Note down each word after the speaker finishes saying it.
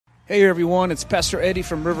Hey everyone, it's Pastor Eddie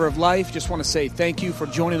from River of Life. Just want to say thank you for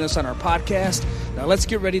joining us on our podcast. Now let's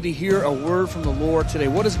get ready to hear a word from the Lord today.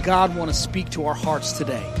 What does God want to speak to our hearts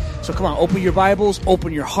today? So come on, open your Bibles,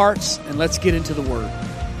 open your hearts, and let's get into the Word.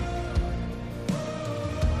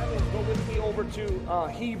 Go with me over to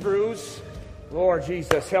Hebrews. Lord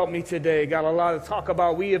Jesus, help me today. Got a lot to talk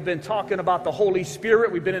about. We have been talking about the Holy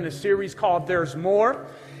Spirit. We've been in a series called There's More.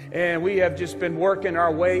 And we have just been working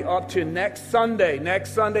our way up to next Sunday.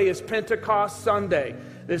 Next Sunday is Pentecost Sunday.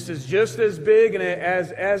 This is just as big and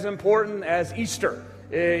as important as Easter.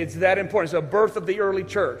 It's that important. It's the birth of the early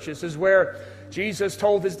church. This is where Jesus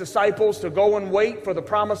told his disciples to go and wait for the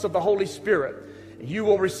promise of the Holy Spirit. You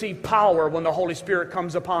will receive power when the Holy Spirit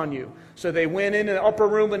comes upon you. So they went in the upper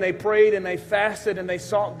room and they prayed and they fasted and they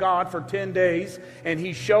sought God for 10 days. And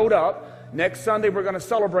he showed up. Next Sunday, we're going to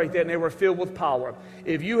celebrate that, and they were filled with power.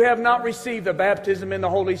 If you have not received the baptism in the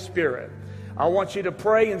Holy Spirit, I want you to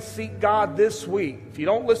pray and seek God this week. If you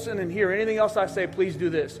don't listen and hear anything else I say, please do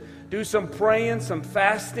this. Do some praying, some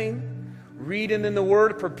fasting, reading in the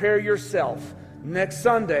Word, prepare yourself. Next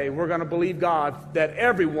Sunday, we're going to believe God that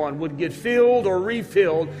everyone would get filled or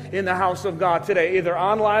refilled in the house of God today, either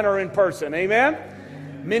online or in person. Amen?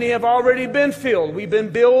 Many have already been filled. We've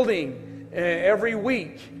been building every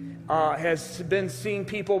week. Has been seeing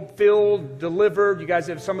people filled, delivered. You guys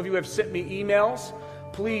have, some of you have sent me emails.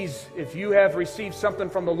 Please, if you have received something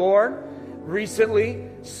from the Lord recently,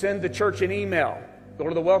 send the church an email. Go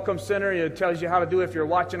to the Welcome Center. It tells you how to do it. If you're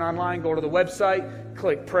watching online, go to the website,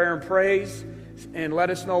 click Prayer and Praise, and let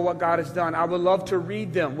us know what God has done. I would love to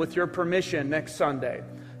read them with your permission next Sunday.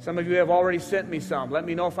 Some of you have already sent me some. Let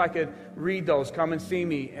me know if I could read those. Come and see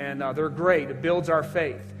me. And they're great. It builds our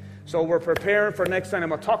faith. So we're preparing for next Sunday. I'm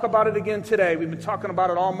going to talk about it again today. We've been talking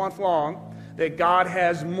about it all month long, that God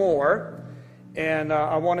has more. And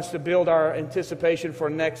I want us to build our anticipation for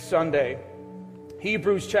next Sunday.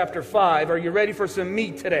 Hebrews chapter 5. Are you ready for some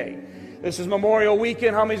meat today? This is Memorial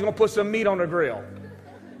Weekend. How many's going to put some meat on the grill?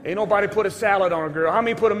 Ain't nobody put a salad on the grill. How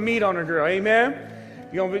many put a meat on the grill? Amen?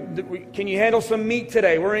 Can you handle some meat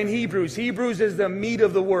today? We're in Hebrews. Hebrews is the meat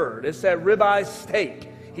of the Word. It's that ribeye steak.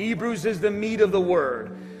 Hebrews is the meat of the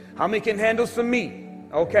Word. How many can handle some meat?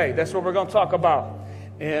 Okay, that's what we're going to talk about.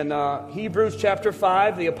 In Hebrews chapter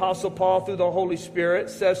 5, the Apostle Paul, through the Holy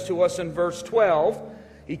Spirit, says to us in verse 12,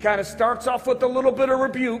 he kind of starts off with a little bit of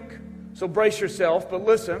rebuke, so brace yourself, but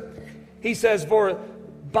listen. He says, "For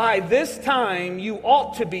by this time you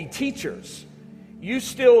ought to be teachers. You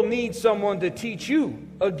still need someone to teach you,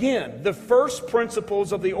 again, the first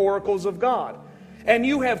principles of the oracles of God. And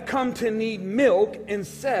you have come to need milk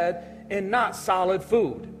instead and not solid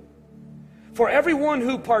food. For everyone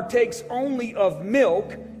who partakes only of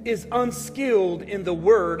milk is unskilled in the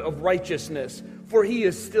word of righteousness, for he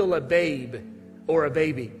is still a babe or a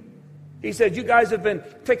baby." He said, you guys have been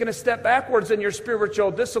taking a step backwards in your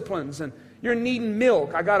spiritual disciplines, and you're needing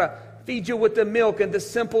milk. I got to feed you with the milk and the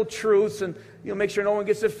simple truths, and make sure no one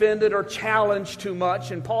gets offended or challenged too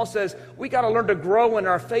much. And Paul says, we got to learn to grow in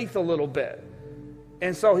our faith a little bit.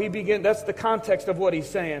 And so that's the context of what he's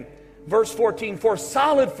saying. Verse 14, for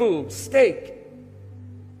solid food, steak,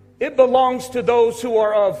 it belongs to those who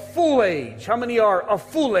are of full age. How many are of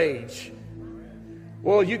full age?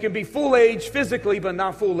 Well, you can be full age physically, but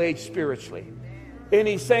not full age spiritually. And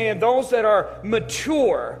he's saying those that are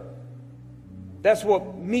mature, that's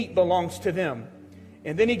what meat belongs to them.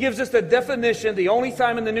 And then he gives us the definition, the only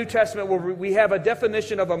time in the New Testament where we have a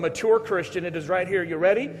definition of a mature Christian. It is right here. You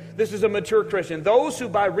ready? This is a mature Christian. Those who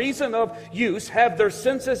by reason of use have their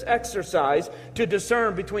senses exercised to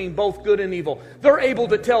discern between both good and evil. They're able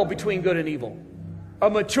to tell between good and evil. A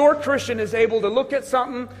mature Christian is able to look at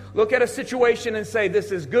something, look at a situation and say,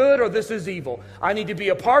 this is good or this is evil. I need to be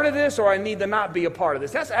a part of this or I need to not be a part of this.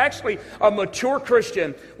 That's actually a mature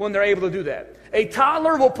Christian when they're able to do that. A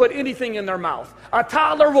toddler will put anything in their mouth. A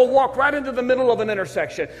toddler will walk right into the middle of an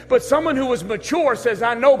intersection. But someone who is mature says,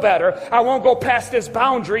 I know better. I won't go past this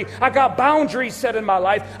boundary. I got boundaries set in my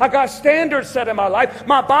life. I got standards set in my life.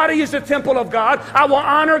 My body is the temple of God. I will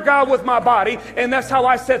honor God with my body. And that's how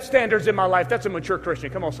I set standards in my life. That's a mature Christian.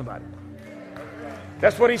 Come on, somebody.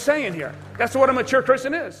 That's what he's saying here. That's what a mature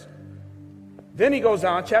Christian is. Then he goes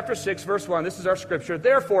on, chapter 6, verse 1. This is our scripture.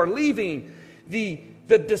 Therefore, leaving the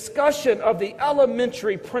discussion of the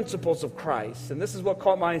elementary principles of Christ, and this is what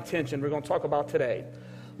caught my attention, we're going to talk about today.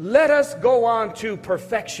 Let us go on to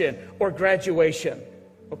perfection or graduation.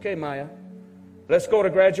 Okay, Maya. Let's go to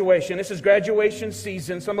graduation. This is graduation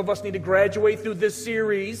season. Some of us need to graduate through this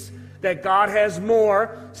series, that God has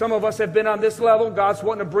more. Some of us have been on this level. God's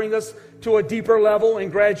wanting to bring us to a deeper level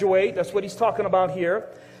and graduate. That's what he's talking about here.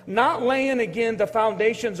 not laying again the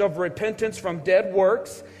foundations of repentance from dead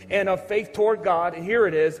works and of faith toward God, and here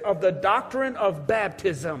it is, of the doctrine of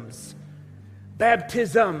baptisms.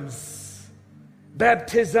 Baptisms.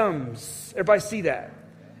 Baptisms. Everybody see that?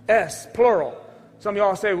 S, plural. Some of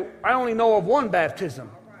y'all say, I only know of one baptism.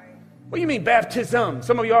 What do you mean baptism?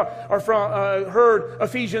 Some of y'all are from heard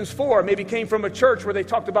Ephesians 4, maybe came from a church where they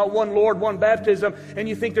talked about one Lord, one baptism, and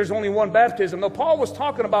you think there's only one baptism. No, Paul was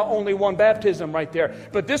talking about only one baptism right there.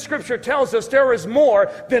 But this scripture tells us there is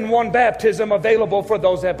more than one baptism available for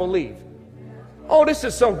those that believe. Oh, this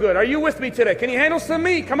is so good. Are you with me today? Can you handle some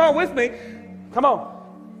meat? Come on with me. Come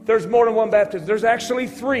on. There's more than one baptism. There's actually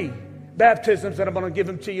 3 baptisms that I'm going to give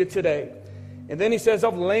them to you today. And then he says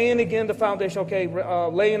of laying again the foundation, okay,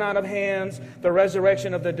 laying on of hands, the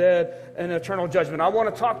resurrection of the dead, and eternal judgment. I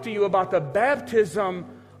want to talk to you about the baptism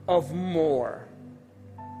of more.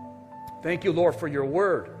 Thank you, Lord, for your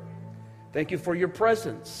word. Thank you for your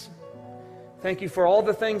presence. Thank you for all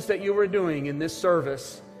the things that you are doing in this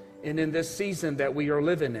service and in this season that we are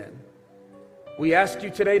living in. We ask you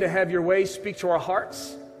today to have your way, speak to our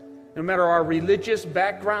hearts. No matter our religious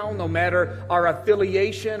background, no matter our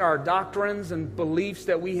affiliation, our doctrines and beliefs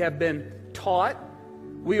that we have been taught,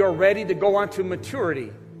 we are ready to go on to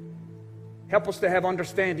maturity. Help us to have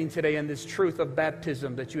understanding today in this truth of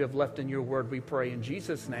baptism that you have left in your word, we pray in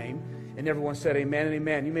Jesus' name. And everyone said amen and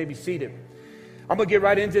amen. You may be seated. I'm going to get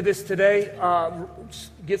right into this today.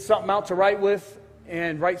 Get something out to write with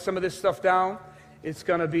and write some of this stuff down. It's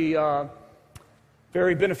going to be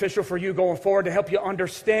very beneficial for you going forward to help you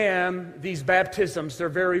understand these baptisms. They're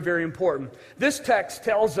very, very important. This text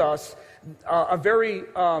tells us a very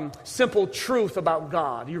simple truth about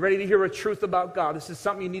God. You ready to hear a truth about God? This is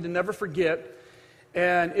something you need to never forget,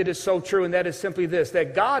 and it is so true, and that is simply this,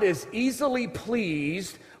 that God is easily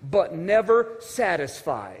pleased but never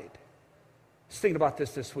satisfied. Just thinking about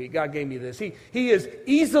this week. God gave me this. He is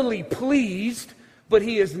easily pleased, but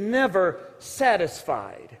He is never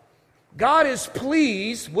satisfied. God is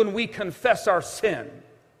pleased when we confess our sin.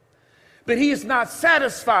 But He is not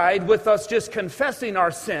satisfied with us just confessing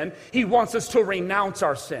our sin. He wants us to renounce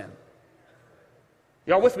our sin.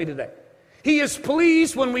 Y'all with me today? He is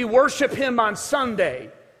pleased when we worship Him on Sunday.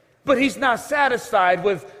 But He's not satisfied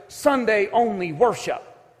with Sunday-only worship.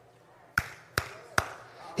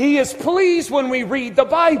 He is pleased when we read the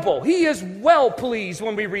Bible. He is well pleased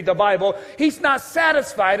when we read the Bible. He's not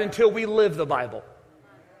satisfied until we live the Bible.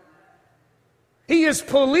 He is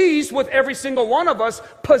pleased with every single one of us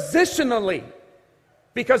positionally,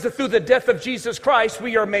 because through the death of Jesus Christ,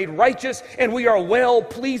 we are made righteous and we are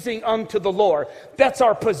well-pleasing unto the Lord. That's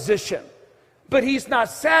our position. But He's not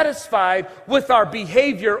satisfied with our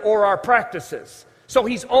behavior or our practices. So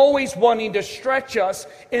He's always wanting to stretch us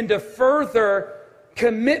into further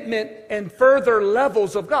commitment and further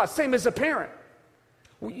levels of God. Same as a parent.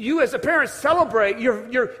 You as a parent celebrate,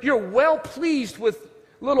 you're well-pleased with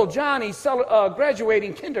little Johnny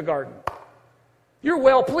graduating kindergarten. You're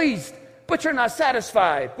well pleased, but you're not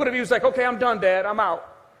satisfied. What if he was like, okay, I'm done, Dad, I'm out.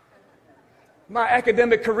 My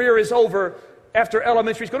academic career is over after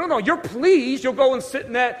elementary school. No, you're pleased. You'll go and sit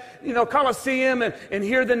in that, Coliseum and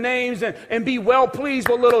hear the names and be well pleased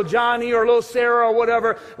with little Johnny or little Sarah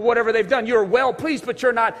or whatever they've done. You're well pleased, but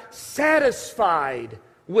you're not satisfied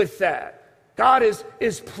with that. God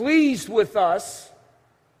is pleased with us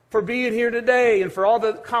for being here today and for all the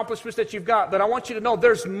accomplishments that you've got. But I want you to know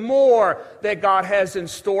there's more that God has in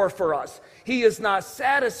store for us. He is not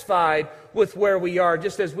satisfied with where we are,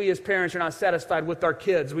 just as we as parents are not satisfied with our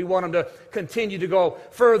kids. We want them to continue to go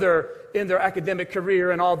further in their academic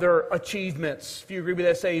career and all their achievements. If you agree with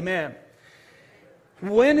that, say amen.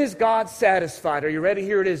 When is God satisfied? Are you ready?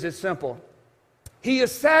 Here it is. It's simple. He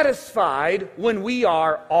is satisfied when we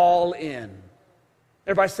are all in.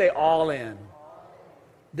 Everybody say all in.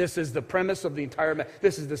 This is the premise of the entire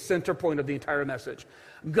this is the center point of the entire message.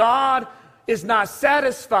 God is not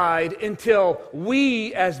satisfied until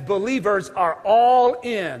we as believers are all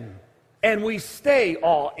in, and we stay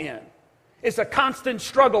all in. It's a constant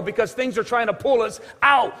struggle because things are trying to pull us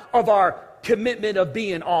out of our commitment of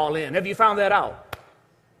being all in. Have you found that out?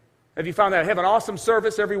 Have you found that? I have an awesome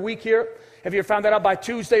service every week here. Have you found that out by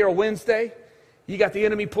Tuesday or Wednesday? You got the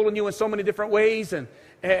enemy pulling you in so many different ways, and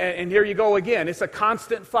here you go again. It's a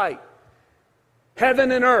constant fight.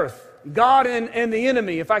 Heaven and earth, God and the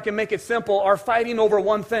enemy, if I can make it simple, are fighting over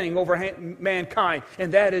one thing, over mankind,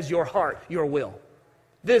 and that is your heart, your will.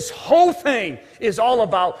 This whole thing is all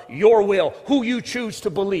about your will, who you choose to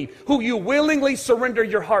believe, who you willingly surrender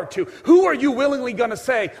your heart to. Who are you willingly going to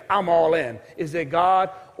say, I'm all in? Is it God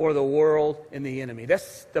or the world and the enemy?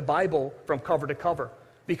 That's the Bible from cover to cover.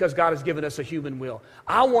 because God has given us a human will.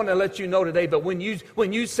 I want to let you know today, but when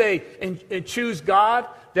you say and choose God,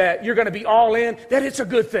 that you're going to be all in, that it's a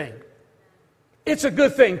good thing. It's a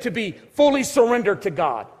good thing to be fully surrendered to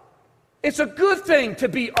God. It's a good thing to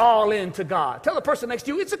be all in to God. Tell the person next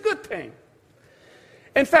to you, it's a good thing.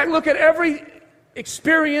 In fact, look at every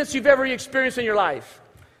experience you've ever experienced in your life.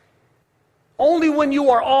 Only when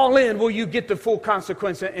you are all in will you get the full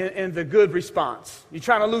consequence and the good response. You're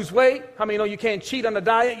trying to lose weight? How many know you can't cheat on the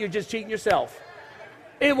diet? You're just cheating yourself.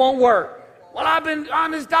 It won't work. Well, I've been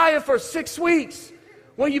on this diet for 6 weeks.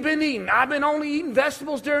 What you been eating? I've been only eating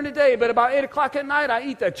vegetables during the day, but about 8 o'clock at night, I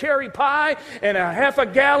eat the cherry pie and a half a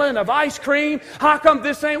gallon of ice cream. How come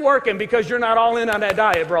this ain't working? Because you're not all in on that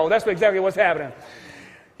diet, bro. That's exactly what's happening.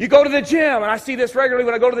 You go to the gym, and I see this regularly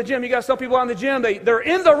when I go to the gym. You got some people on the gym, they're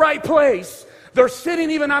in the right place. They're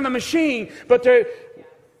sitting even on the machine, but they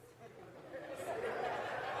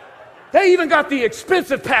even got the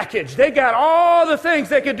expensive package. They got all the things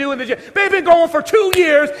they can do in the gym. They've been going for 2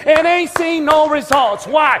 years and ain't seen no results.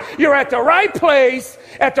 Why? You're at the right place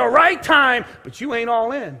at the right time, but you ain't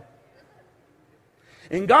all in.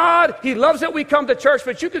 And God, He loves that we come to church,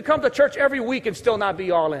 but you can come to church every week and still not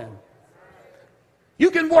be all in.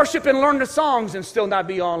 You can worship and learn the songs and still not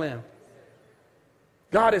be all in.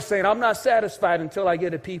 God is saying, I'm not satisfied until I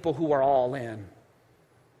get a people who are all in.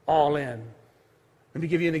 All in. Let me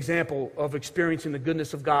give you an example of experiencing the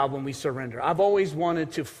goodness of God when we surrender. I've always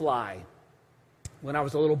wanted to fly. When I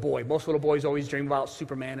was a little boy, most little boys always dream about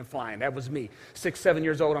Superman and flying. That was me. 6, 7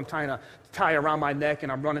 years old, I'm tying a tie around my neck,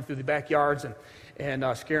 and I'm running through the backyards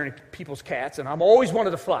and scaring people's cats, and I've always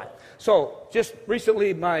wanted to fly. So just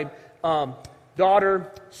recently, my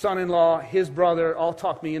daughter, son-in-law, his brother, all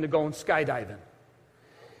talked me into going skydiving.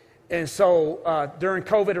 And so during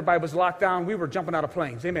COVID, everybody was locked down. We were jumping out of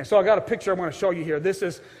planes. Amen. So I got a picture I want to show you here. This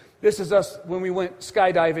is us when we went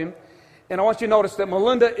skydiving. And I want you to notice that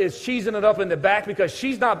Melinda is cheesing it up in the back because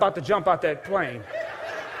she's not about to jump out that plane.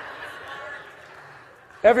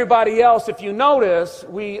 Everybody else, if you notice,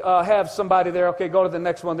 we have somebody there. Okay, go to the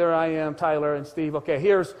next one. There I am, Tyler and Steve. Okay,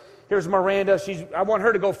 here's Miranda. I want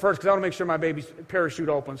her to go first because I want to make sure my baby's parachute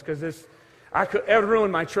opens because it would ruin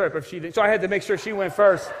my trip if she did. So I had to make sure she went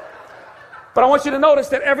first. But I want you to notice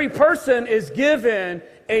that every person is given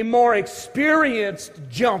a more experienced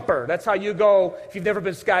jumper. That's how you go if you've never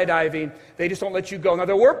been skydiving. They just don't let you go. Now,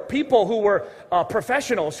 there were people who were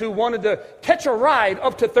professionals who wanted to catch a ride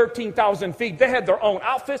up to 13,000 feet. They had their own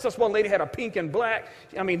outfits. This one lady had a pink and black.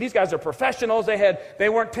 I mean, these guys are professionals. They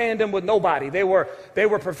weren't tandem with nobody. They were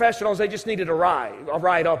professionals. They just needed a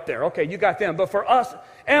ride up there. Okay, you got them. But for us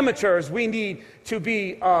amateurs, we need to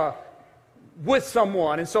be with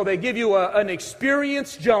someone. And so they give you an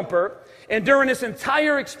experienced jumper. And during this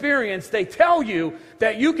entire experience, they tell you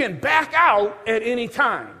that you can back out at any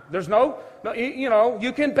time. There's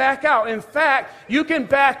you can back out. In fact, you can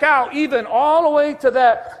back out even all the way to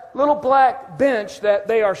that little black bench that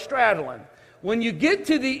they are straddling. When you get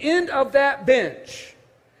to the end of that bench,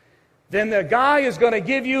 then the guy is going to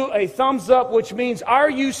give you a thumbs up, which means, are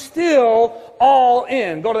you still all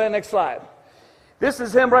in? Go to that next slide. This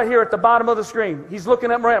is him right here at the bottom of the screen. He's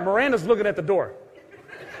looking at Miranda. Miranda's looking at the door.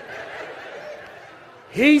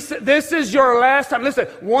 This is your last time. Listen,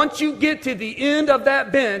 once you get to the end of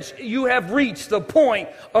that bench, you have reached the point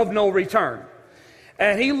of no return.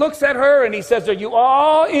 And he looks at her and he says, are you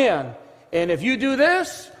all in? And if you do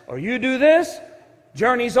this or you do this,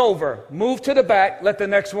 journey's over. Move to the back, let the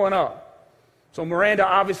next one up. So Miranda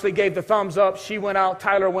obviously gave the thumbs up. She went out.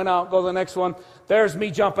 Tyler went out. Go to the next one. There's me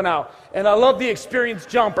jumping out. And I love the experienced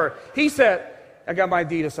jumper. He said, I got my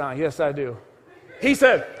Adidas on. Yes, I do. He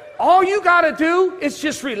said, all you got to do is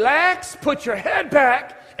just relax, put your head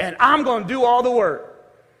back, and I'm going to do all the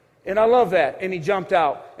work. And I love that. And he jumped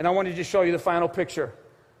out. And I wanted to show you the final picture.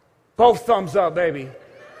 Both thumbs up, baby.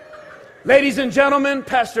 Ladies and gentlemen,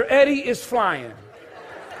 Pastor Eddie is flying.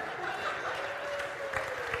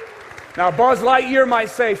 Now, Buzz Lightyear might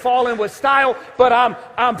say falling with style, but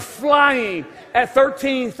I'm flying at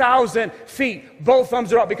 13,000 feet. Both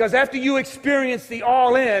thumbs are up, because after you experience the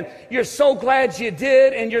all-in, you're so glad you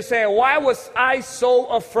did, and you're saying, why was I so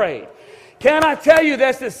afraid? Can I tell you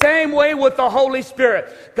that's the same way with the Holy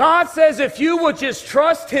Spirit? God says if you would just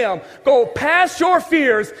trust Him, go past your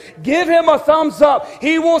fears, give Him a thumbs up,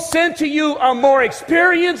 He will send to you a more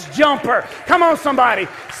experienced jumper. Come on, somebody.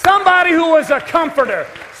 Somebody who is a comforter.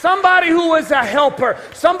 Somebody who is a helper.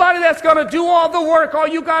 Somebody that's going to do all the work. All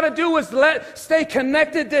you got to do is stay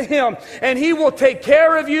connected to Him. And He will take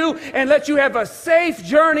care of you and let you have a safe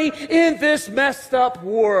journey in this messed up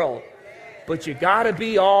world. But you got to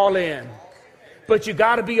be all in. But you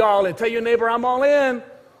got to be all in. Tell your neighbor, I'm all in.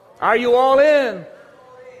 Are you all in?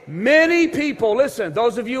 Many people, listen,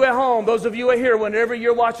 those of you at home, those of you at here, whenever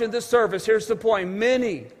you're watching this service, here's the point.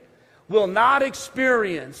 Many will not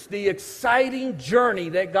experience the exciting journey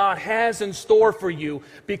that God has in store for you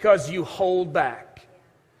because you hold back.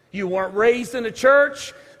 You weren't raised in a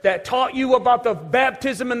church that taught you about the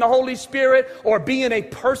baptism in the Holy Spirit or being a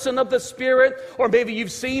person of the Spirit, or maybe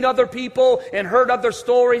you've seen other people and heard other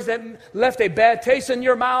stories that left a bad taste in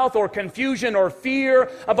your mouth, or confusion or fear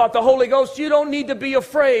about the Holy Ghost. You don't need to be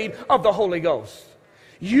afraid of the Holy Ghost.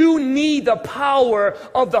 You need the power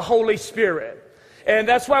of the Holy Spirit. And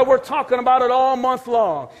that's why we're talking about it all month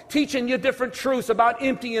long, teaching you different truths about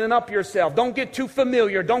emptying up yourself. Don't get too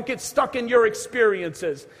familiar. Don't get stuck in your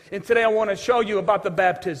experiences. And today I want to show you about the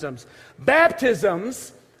baptisms.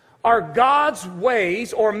 Baptisms are God's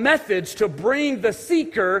ways or methods to bring the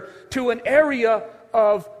seeker to an area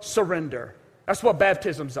of surrender. That's what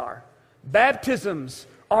baptisms are. Baptisms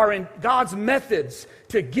are in God's methods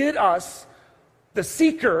to get us, the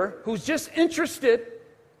seeker who's just interested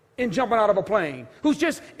in jumping out of a plane, who's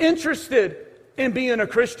just interested in being a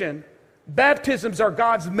Christian. Baptisms are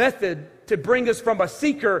God's method to bring us from a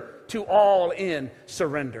seeker to all in,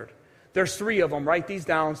 surrendered. There's 3 of them. Write these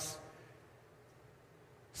down.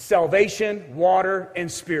 Salvation, water,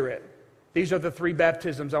 and spirit. These are the 3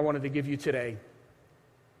 baptisms I wanted to give you today.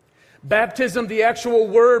 Baptism, the actual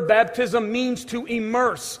word baptism, means to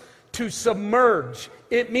immerse, to submerge.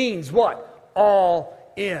 It means what?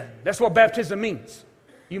 All in. That's what baptism means.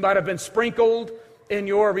 You might have been sprinkled in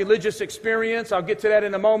your religious experience. I'll get to that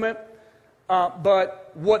in a moment.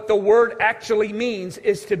 But what the word actually means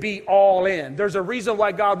is to be all in. There's a reason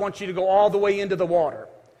why God wants you to go all the way into the water.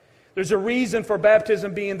 There's a reason for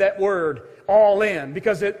baptism being that word, all in,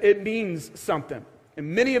 because it means something.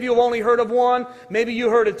 And many of you have only heard of one. Maybe you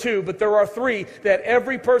heard of 2, but there are 3 that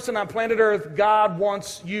every person on planet Earth, God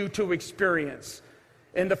wants you to experience.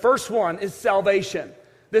 And the first one is salvation.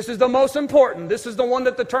 This is the most important. This is the one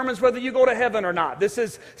that determines whether you go to heaven or not. This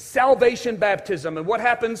is salvation baptism. And what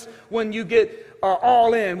happens when you get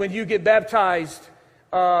all in, when you get baptized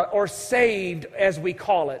or saved, as we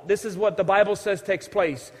call it. This is what the Bible says takes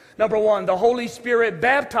place. Number 1, the Holy Spirit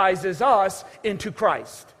baptizes us into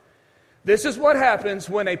Christ. This is what happens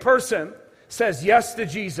when a person says yes to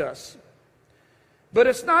Jesus. But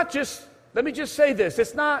it's not just, let me just say this,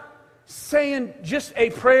 it's not saying just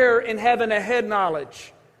a prayer and having a head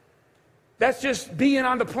knowledge. That's just being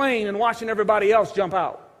on the plane and watching everybody else jump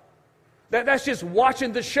out. That's just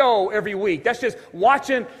watching the show every week. That's just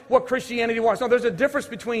watching what Christianity wants. No, there's a difference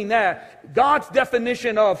between that. God's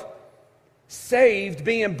definition of saved,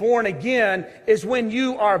 being born again, is when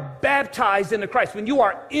you are baptized into Christ, when you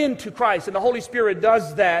are into Christ, and the Holy Spirit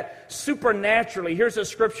does that supernaturally. Here's a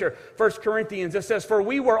scripture, 1 Corinthians. It says, "For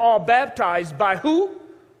we were all baptized by" who?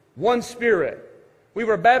 One Spirit. We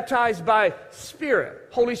were baptized by Spirit,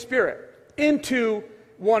 Holy Spirit, into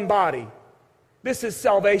one body. This is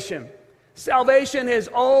salvation. Salvation has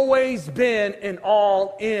always been an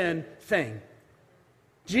all-in thing.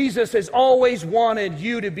 Jesus has always wanted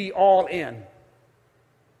you to be all in.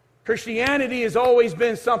 Christianity has always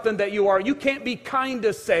been something that you are. You can't be kind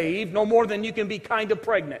of saved no more than you can be kind of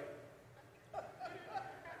pregnant.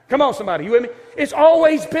 Come on, somebody, you with me? It's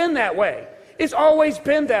always been that way. It's always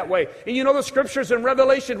been that way. And you know the scriptures in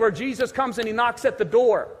Revelation where Jesus comes and he knocks at the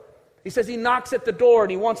door. He says he knocks at the door and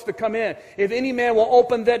he wants to come in. If any man will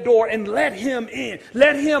open that door and let him in,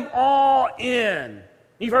 let him all in.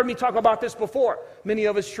 You've heard me talk about this before. Many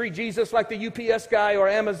of us treat Jesus like the UPS guy or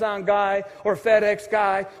Amazon guy or FedEx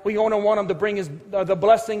guy. We only want him to bring the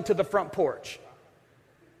blessing to the front porch.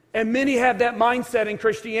 And many have that mindset in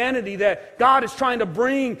Christianity that God is trying to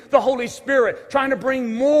bring the Holy Spirit, trying to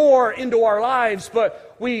bring more into our lives,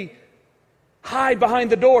 but we hide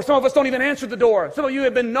behind the door. Some of us don't even answer the door. Some of you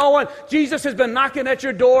have been knowing Jesus has been knocking at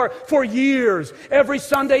your door for years. Every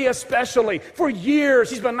Sunday especially. For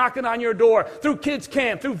years He's been knocking on your door. Through kids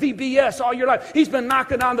camp, through VBS all your life. He's been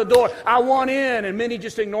knocking on the door. I want in. And many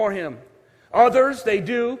just ignore Him. Others, they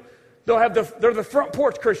do. They're the front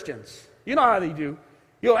porch Christians. You know how they do.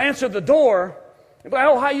 You'll answer the door and be like,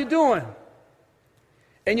 "Oh, how you doing?"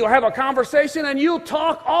 And you'll have a conversation and you'll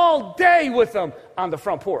talk all day with them on the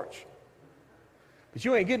front porch. But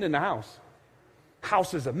you ain't getting in the house.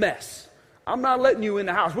 House is a mess. I'm not letting you in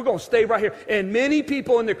the house. We're going to stay right here. And many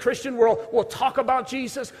people in the Christian world will talk about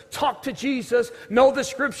Jesus, talk to Jesus, know the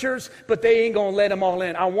scriptures, but they ain't going to let Him all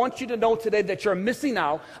in. I want you to know today that you're missing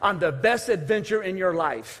out on the best adventure in your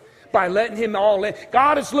life by letting Him all in.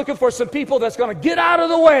 God is looking for some people that's going to get out of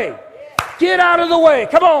the way. Get out of the way.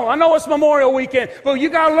 Come on, I know it's Memorial Weekend, but you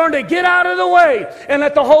got to learn to get out of the way and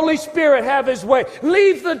let the Holy Spirit have His way.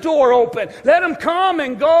 Leave the door open. Let Him come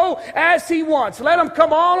and go as He wants. Let Him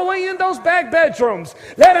come all the way in those back bedrooms.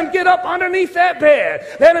 Let Him get up underneath that bed.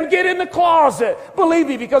 Let Him get in the closet. Believe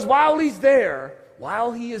me, because while He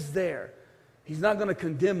is there, He's not going to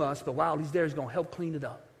condemn us, but while He's there, He's going to help clean it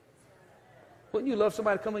up. Wouldn't you love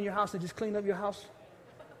somebody to come in your house and just clean up your house?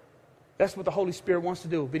 That's what the Holy Spirit wants to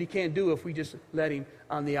do, but He can't do it if we just let Him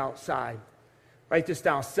on the outside. Write this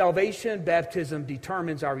down. Salvation, baptism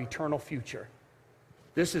determines our eternal future.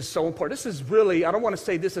 This is so important. This is really, I don't want to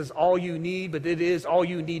say this is all you need, but it is all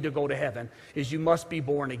you need to go to heaven, is you must be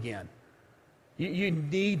born again. You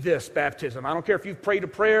need this baptism. I don't care if you've prayed a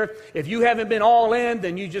prayer. If you haven't been all in,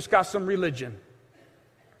 then you just got some religion.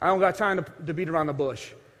 I don't got time to beat around the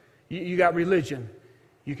bush. You got religion.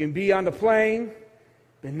 You can be on the plane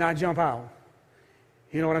and not jump out.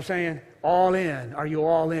 You know what I'm saying? All in. Are you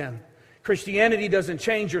all in? Christianity doesn't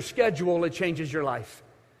change your schedule, it changes your life.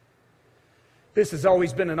 This has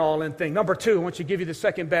always been an all-in thing. Number two, I want you to give you the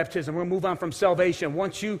second baptism. We're going to move on from salvation.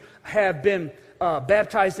 Once you have been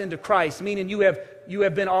baptized into Christ, meaning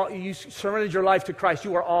you surrendered your life to Christ,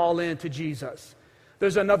 you are all in to Jesus.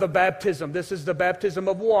 There's another baptism. This is the baptism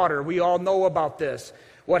of water. We all know about this.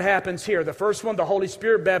 What happens here? The first one, the Holy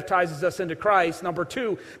Spirit baptizes us into Christ. Number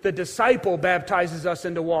two, the disciple baptizes us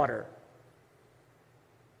into water.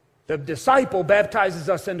 The disciple baptizes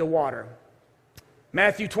us into water.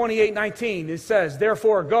 Matthew 28:19, it says,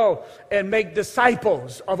 therefore go and make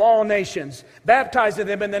disciples of all nations, baptizing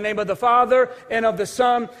them in the name of the Father and of the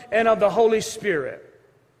Son and of the Holy Spirit.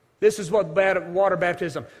 This is what water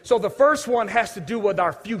baptism. So the first one has to do with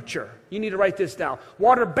our future. You need to write this down.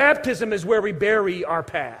 Water baptism is where we bury our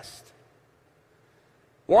past.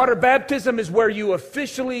 Water baptism is where you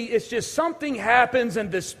officially, it's just something happens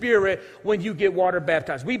in the Spirit when you get water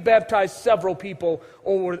baptized. We baptized several people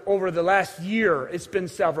over the last year. It's been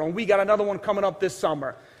several. And we got another one coming up this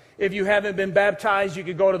summer. If you haven't been baptized, you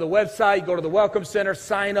can go to the website, go to the Welcome Center,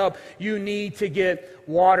 sign up. You need to get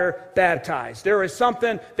water baptized. There is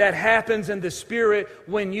something that happens in the Spirit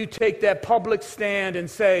when you take that public stand and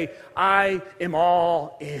say, I am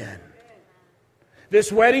all in.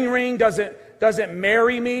 This wedding ring doesn't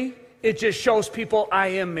marry me. It just shows people I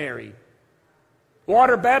am married.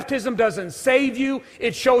 Water baptism doesn't save you.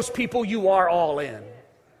 It shows people you are all in.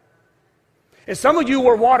 And some of you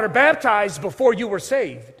were water baptized before you were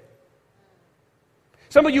saved.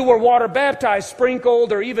 Some of you were water baptized,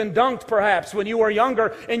 sprinkled, or even dunked perhaps when you were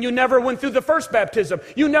younger, and you never went through the first baptism.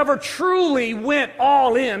 You never truly went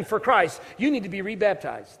all in for Christ. You need to be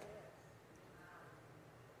rebaptized.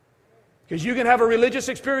 Because you can have a religious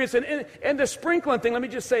experience, and the sprinkling thing, let me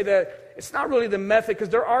just say that it's not really the method, because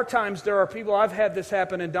there are people, I've had this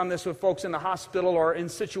happen and done this with folks in the hospital or in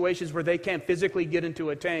situations where they can't physically get into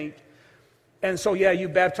a tank. And so, yeah, you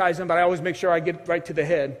baptize them, but I always make sure I get right to the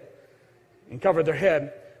head and cover their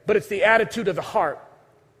head. But it's the attitude of the heart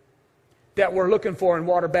that we're looking for in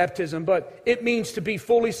water baptism. But it means to be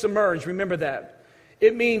fully submerged. Remember that.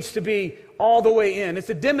 It means to be all the way in. It's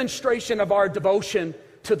a demonstration of our devotion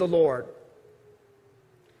to the Lord.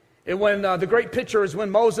 And when the great picture is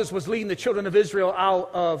when Moses was leading the children of Israel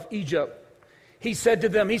out of Egypt, he said to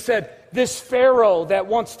them, this Pharaoh that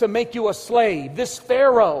wants to make you a slave, this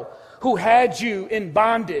Pharaoh who had you in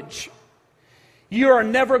bondage, you are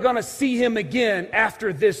never going to see him again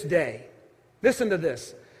after this day. Listen to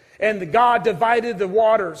this. And God divided the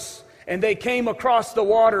waters, and they came across the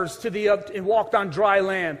waters and walked on dry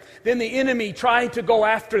land. Then the enemy tried to go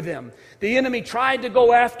after them. The enemy tried to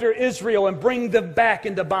go after Israel and bring them back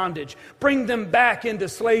into bondage, bring them back into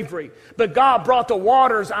slavery. But God brought the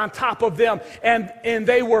waters on top of them, and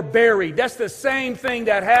they were buried. That's the same thing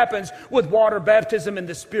that happens with water baptism in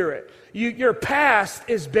the Spirit. Your past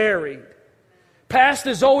is buried. Past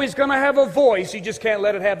is always going to have a voice. You just can't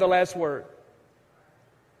let it have the last word.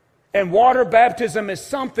 And water baptism is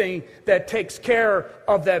something that takes care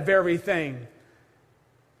of that very thing.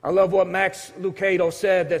 I love what Max Lucado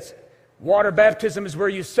said, that water baptism is where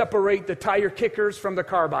you separate the tire kickers from the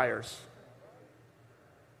car buyers.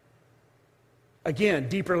 Again,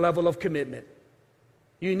 deeper level of commitment.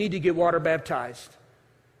 You need to get water baptized.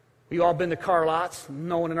 We've all been to car lots,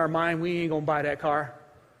 knowing in our mind we ain't going to buy that car.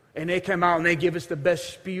 And they come out and they give us the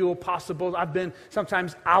best spiel possible. I've been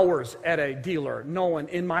sometimes hours at a dealer knowing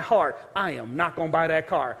in my heart, I am not going to buy that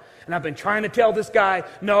car. And I've been trying to tell this guy,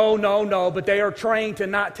 no, but they are trained to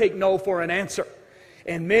not take no for an answer.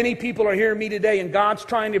 And many people are hearing me today, and God's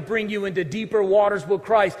trying to bring you into deeper waters with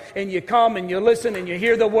Christ. And you come and you listen and you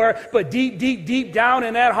hear the word, but deep, deep, deep down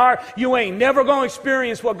in that heart, you ain't never going to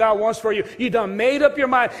experience what God wants for you. You done made up your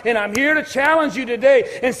mind. And I'm here to challenge you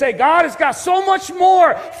today and say, God has got so much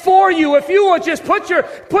more for you. If you would just put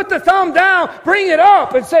the thumb down, bring it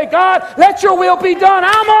up, and say, God, let your will be done.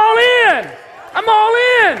 I'm all in. I'm all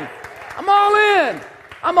in. I'm all in.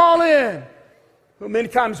 I'm all in. Well, many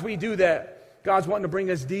times we do that. God's wanting to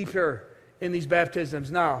bring us deeper in these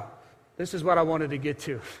baptisms. Now, this is what I wanted to get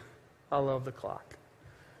to. I love the clock.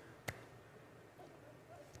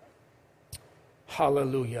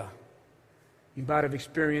 Hallelujah. You might have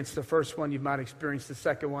experienced the first one. You might have experienced the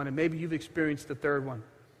second one. And maybe you've experienced the third one.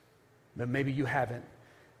 But maybe you haven't.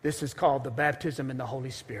 This is called the baptism in the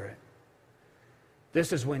Holy Spirit.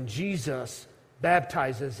 This is when Jesus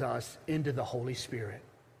baptizes us into the Holy Spirit.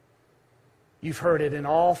 You've heard it in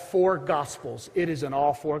all 4 Gospels. It is in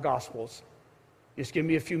all 4 Gospels. Just give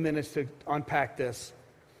me a few minutes to unpack this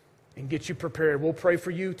and get you prepared. We'll pray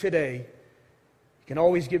for you today. You can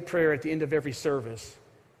always get prayer at the end of every service.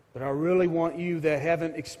 But I really want you that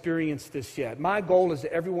haven't experienced this yet. My goal is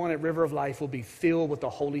that everyone at River of Life will be filled with the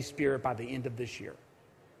Holy Spirit by the end of this year.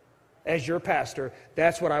 As your pastor,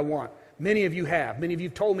 that's what I want. Many of you have. Many of you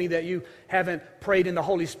told me that you haven't prayed in the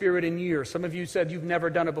Holy Spirit in years. Some of you said you've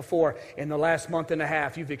never done it before. In the last month and a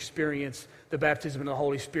half, you've experienced the baptism of the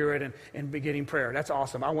Holy Spirit and beginning prayer. That's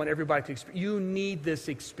awesome. I want everybody to experience. You need this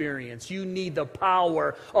experience. You need the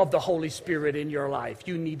power of the Holy Spirit in your life.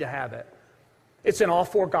 You need to have it. It's in all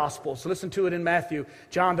 4 Gospels. Listen to it in Matthew.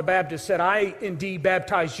 John the Baptist said, I indeed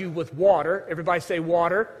baptize you with water. Everybody say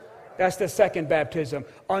water. That's the second baptism.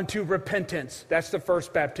 Unto repentance. That's the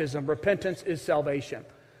first baptism. Repentance is salvation.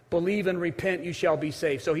 Believe and repent, you shall be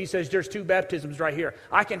saved. So he says there's 2 baptisms right here.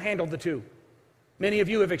 I can handle the 2. Many of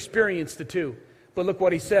you have experienced the 2. But look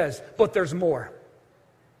what he says. But there's more.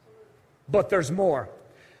 But there's more.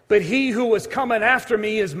 But he who is coming after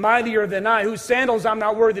me is mightier than I, whose sandals I'm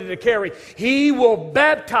not worthy to carry. He will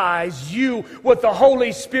baptize you with the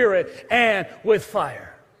Holy Spirit and with fire.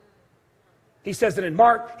 He says it in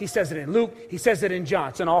Mark, he says it in Luke, he says it in John.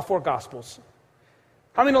 It's in all 4 Gospels.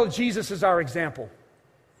 How many know Jesus is our example?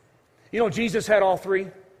 You know, Jesus had all 3.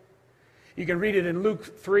 You can read it in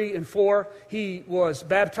Luke 3 and 4. He was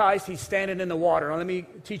baptized, he's standing in the water. Now let me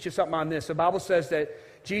teach you something on this. The Bible says that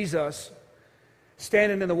Jesus,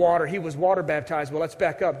 standing in the water, he was water baptized. Well, let's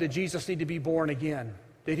back up. Did Jesus need to be born again?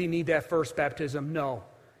 Did he need that first baptism? No.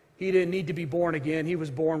 He didn't need to be born again. He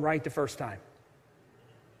was born right the first time.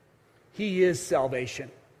 He is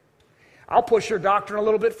salvation. I'll push your doctrine a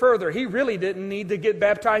little bit further. He really didn't need to get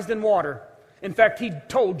baptized in water. In fact, he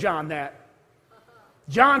told John that.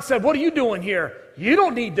 John said, what are you doing here? You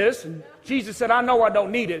don't need this. And Jesus said, I know I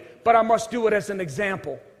don't need it, but I must do it as an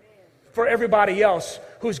example for everybody else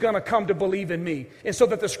who's going to come to believe in me. And so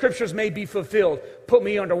that the scriptures may be fulfilled. Put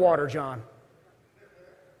me underwater, John.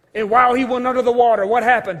 And while he went under the water, what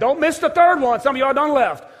happened? Don't miss the third one. Some of y'all done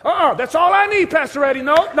left. That's all I need, Pastor Eddie.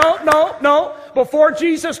 No. Before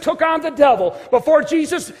Jesus took on the devil, before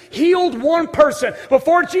Jesus healed one person,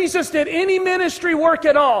 before Jesus did any ministry work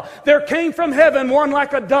at all, there came from heaven one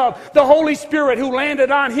like a dove, the Holy Spirit who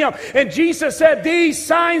landed on him. And Jesus said, these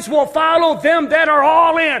signs will follow them that are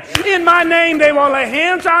all in. In my name they will lay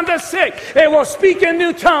hands on the sick. They will speak in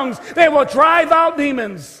new tongues. They will drive out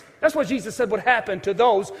demons. That's what Jesus said would happen to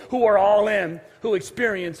those who are all in, who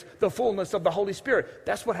experience the fullness of the Holy Spirit.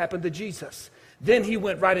 That's what happened to Jesus. Then he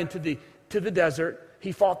went right into the desert.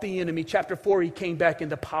 He fought the enemy. Chapter 4, he came back in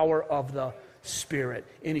the power of the Spirit,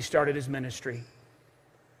 and he started his ministry.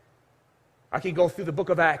 I could go through the book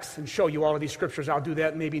of Acts and show you all of these scriptures. I'll do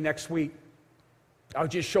that maybe next week. I'll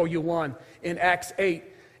just show you one. In Acts 8,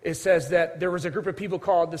 it says that there was a group of people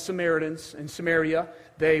called the Samaritans in Samaria.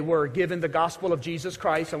 They were given the gospel of Jesus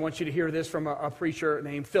Christ. I want you to hear this from a preacher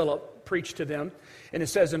named Philip, preached to them. And it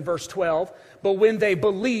says in verse 12, but when they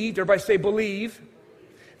believed, everybody say believe.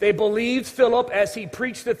 They believed Philip as he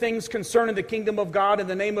preached the things concerning the kingdom of God in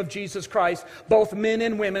the name of Jesus Christ. Both men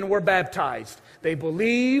and women were baptized. They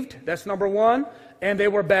believed, that's number 1, and they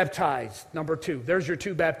were baptized. Number 2, there's your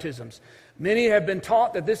 2 baptisms. Many have been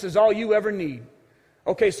taught that this is all you ever need.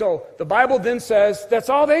 Okay, so the Bible then says that's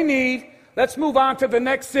all they need. Let's move on to the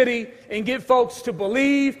next city and get folks to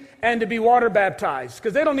believe and to be water baptized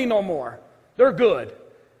because they don't need no more. They're good.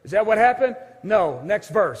 Is that what happened? No. Next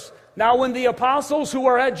verse. Now when the apostles who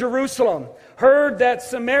were at Jerusalem heard that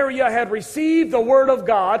Samaria had received the word of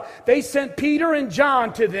God, they sent Peter and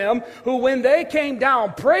John to them, who when they came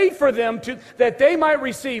down prayed for them that they might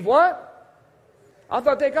receive what? I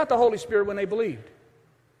thought they got the Holy Spirit when they believed.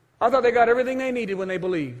 I thought they got everything they needed when they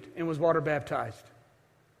believed and was water baptized.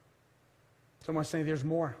 Someone's saying there's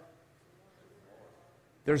more.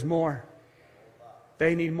 There's more.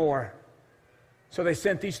 They need more. So they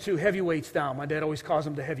sent these two heavyweights down. My dad always calls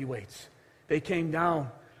them the heavyweights. They came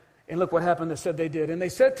down, and look what happened. They said they did. And they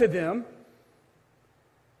said to them,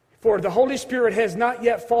 for the Holy Spirit has not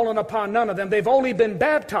yet fallen upon none of them. They've only been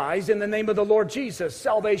baptized in the name of the Lord Jesus,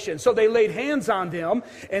 salvation. So they laid hands on them,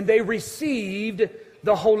 and they received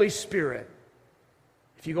the Holy Spirit.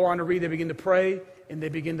 If you go on to read, they begin to pray, and they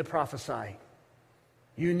begin to prophesy.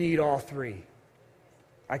 You need all three.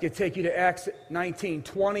 I could take you to Acts 19.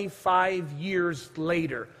 25 years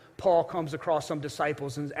later, Paul comes across some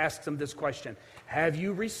disciples and asks them this question. Have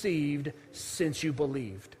you received since you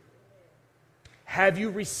believed? Have you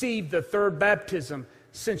received the third baptism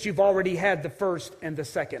since you've already had the first and the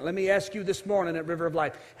second? Let me ask you this morning at River of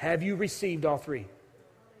Life, have you received all three?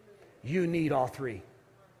 You need all three.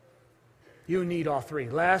 You need all three.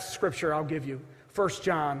 Last scripture I'll give you, 1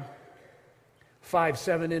 John 5,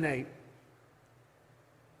 7, and 8.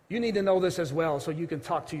 You need to know this as well so you can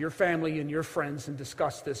talk to your family and your friends and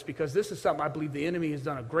discuss this, because this is something I believe the enemy has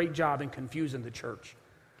done a great job in confusing the church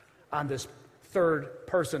on this third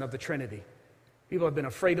person of the Trinity. People have been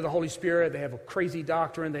afraid of the Holy Spirit. They have a crazy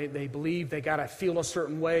doctrine. They believe they got to feel a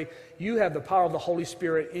certain way. You have the power of the Holy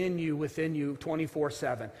Spirit in you, within you,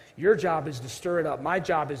 24/7. Your job is to stir it up. My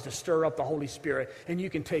job is to stir up the Holy Spirit, and you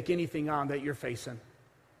can take anything on that you're facing.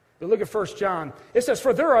 But look at 1 John. It says,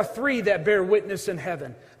 for there are three that bear witness in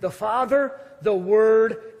heaven. The Father, the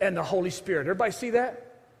Word, and the Holy Spirit. Everybody see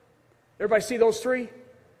that? Everybody see those three?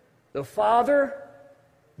 The Father,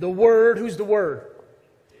 the Word. Who's the Word?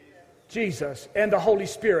 Jesus. And the Holy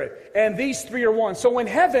Spirit. And these three are one. So in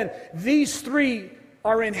heaven, these three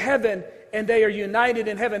are in heaven, and they are united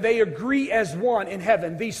in heaven. They agree as one in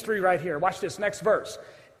heaven. These three right here. Watch this next verse.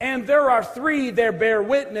 And there are three that bear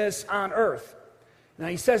witness on earth. Now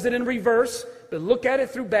he says it in reverse, but look at it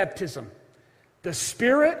through baptism. The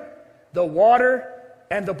Spirit, the water,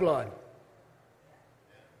 and the blood.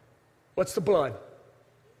 What's the blood?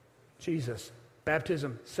 Jesus.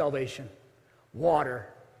 Baptism, salvation. Water,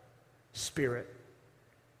 Spirit.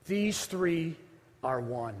 These three are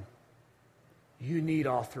one. You need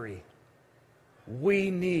all three. We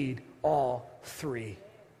need all three.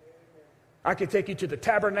 I could take you to the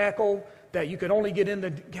tabernacle, that you could only get in the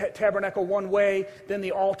tabernacle one way. Then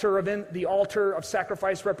the altar of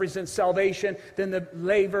sacrifice represents salvation. Then the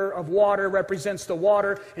laver of water represents the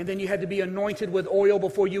water. And then you had to be anointed with oil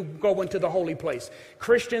before you go into the holy place.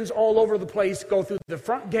 Christians all over the place go through the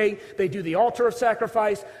front gate. They do the altar of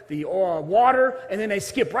sacrifice, the water, and then they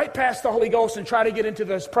skip right past the Holy Ghost and try to get into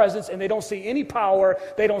His presence. And they don't see any power.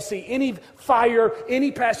 They don't see any fire,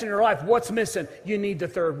 any passion in their life. What's missing? You need the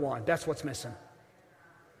third one. That's what's missing.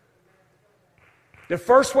 The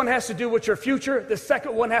first one has to do with your future. The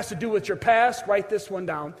second one has to do with your past. Write this one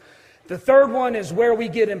down. The third one is where we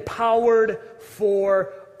get empowered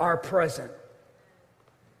for our present.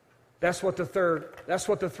 That's what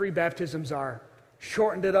the three baptisms are.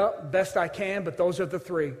 Shortened it up best I can, but those are the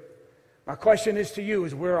three. My question is to you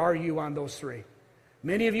is, where are you on those three?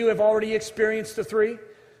 Many of you have already experienced the three.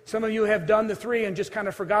 Some of you have done the three and just kind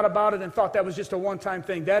of forgot about it and thought that was just a one-time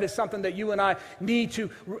thing. That is something that you and I need to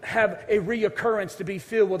have a reoccurrence to be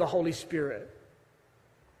filled with the Holy Spirit.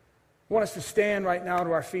 I want us to stand right now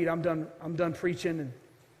to our feet. I'm done preaching and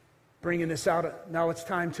bringing this out. Now it's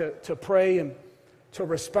time to pray and to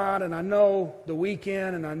respond. And I know the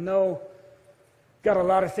weekend, and I know got a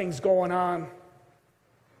lot of things going on.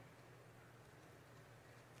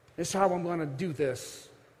 This is how I'm going to do this.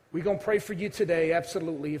 We're going to pray for you today,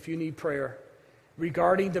 absolutely, if you need prayer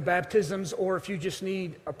regarding the baptisms, or if you just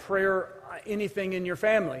need a prayer, anything in your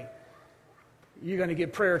family. You're going to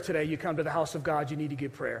get prayer today. You come to the house of God, you need to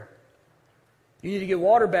get prayer. You need to get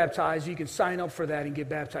water baptized. You can sign up for that and get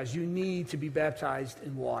baptized. You need to be baptized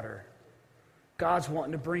in water. God's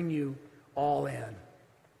wanting to bring you all in.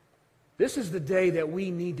 This is the day that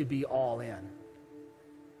we need to be all in.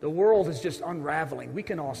 The world is just unraveling. We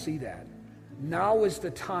can all see that. Now is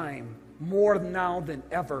the time, more now than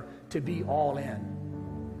ever, to be all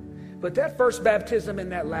in. But that first baptism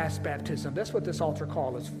and that last baptism, that's what this altar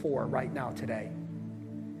call is for right now today.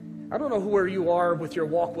 I don't know where you are with your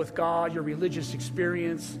walk with God, your religious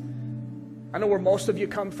experience. I know where most of you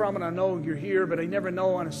come from, and I know you're here, but I never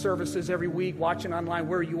know on services every week, watching online,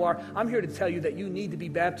 where you are. I'm here to tell you that you need to be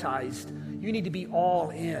baptized. You need to be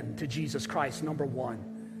all in to Jesus Christ, number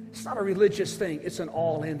one. It's not a religious thing. It's an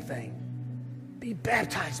all-in thing. Be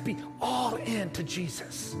baptized. Be all in to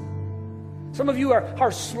Jesus. Some of you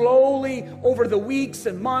are slowly, over the weeks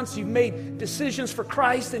and months, you've made decisions for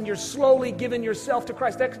Christ and you're slowly giving yourself to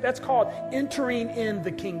Christ. That's called entering in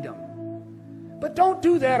the kingdom. But don't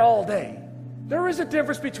do that all day. There is a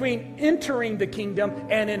difference between entering the kingdom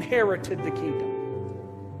and inherited the kingdom.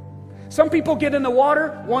 Some people get in the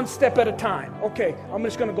water one step at a time. Okay, I'm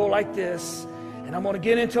just going to go like this, and I'm going to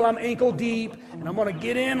get in until I'm ankle deep, and I'm going to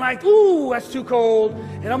get in like, ooh, that's too cold,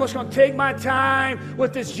 and I'm just going to take my time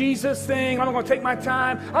with this Jesus thing. I'm going to take my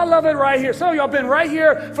time. I love it right here. Some of y'all been right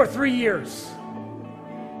here for 3 years.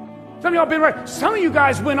 Some of y'all been right. Some of you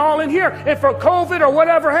guys went all in here, and for COVID or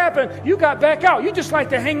whatever happened, you got back out. You just like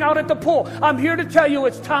to hang out at the pool. I'm here to tell you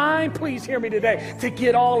it's time, please hear me today, to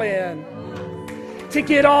get all in. To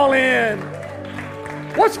get all in.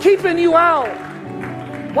 What's keeping you out?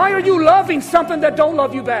 Why are you loving something that don't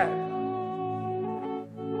love you back?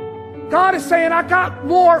 God is saying, I got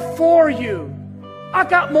more for you. I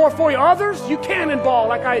got more for you. Others, you cannonball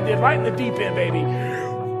like I did, right in the deep end, baby.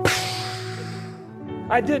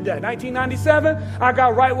 I did that. 1997, I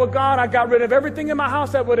got right with God. I got rid of everything in my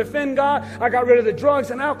house that would offend God. I got rid of the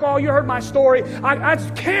drugs and alcohol. You heard my story. I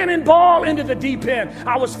cannonball into the deep end.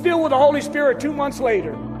 I was filled with the Holy Spirit 2 months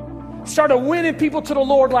later. Started winning people to the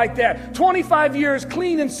Lord like that. 25 years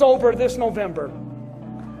clean and sober this November.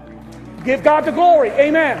 Give God the glory.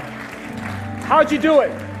 Amen. How'd you do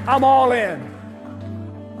it? I'm all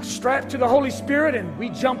in. Strapped to the Holy Spirit, and we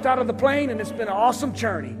jumped out of the plane, and it's been an awesome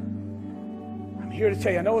journey. I'm here to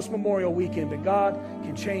tell you, I know it's Memorial Weekend, but God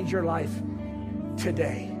can change your life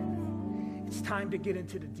today. It's time to get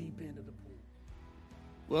into the deep end of the pool.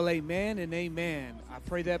 Well, amen and amen. I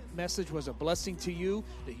pray that message was a blessing to you,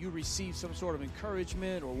 that you received some sort of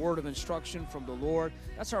encouragement or word of instruction from the Lord.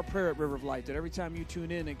 That's our prayer at River of Life, that every time you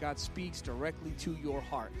tune in, that God speaks directly to your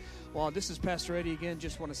heart. Well, this is Pastor Eddie again.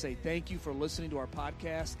 Just want to say thank you for listening to our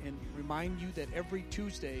podcast and remind you that every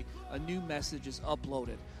Tuesday a new message is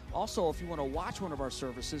uploaded. Also, if you want to watch one of our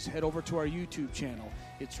services, head over to our YouTube channel.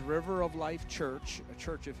 It's River of Life Church, a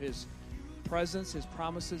church of His presence, His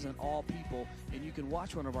promises, and all people. And you can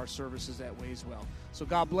watch one of our services that way as well. So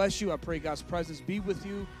God bless you. I pray God's presence be with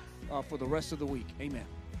you for the rest of the week. Amen.